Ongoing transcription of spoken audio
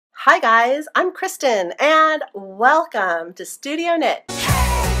Hi guys, I'm Kristen and welcome to Studio Knit.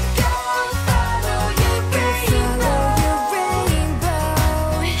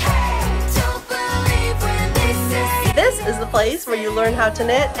 This is the place where you learn how to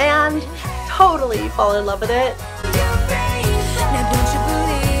knit and totally fall in love with it.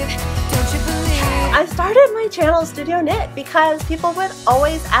 I started my channel Studio Knit because people would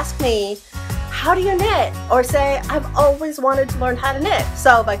always ask me, how do you knit? Or say, I've always wanted to learn how to knit.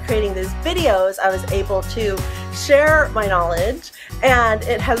 So by creating these videos, I was able to share my knowledge, and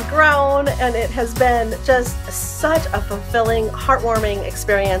it has grown, and it has been just such a fulfilling, heartwarming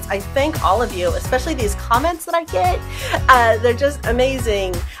experience. I thank all of you, especially these comments that I get. They're just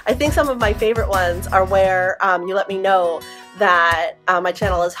amazing. I think some of my favorite ones are where you let me know that my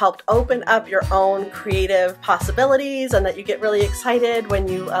channel has helped open up your own creative possibilities, and that you get really excited when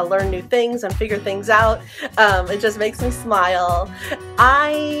you learn new things and figure things out. It just makes me smile.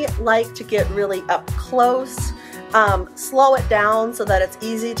 I like to get really up close, slow it down so that it's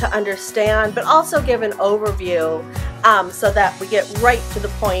easy to understand, but also give an overview so that we get right to the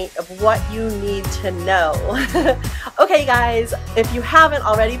point of what you need to know. Okay guys, if you haven't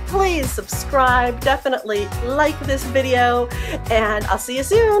already, please subscribe, definitely like this video, and I'll see you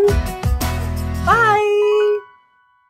soon. Bye!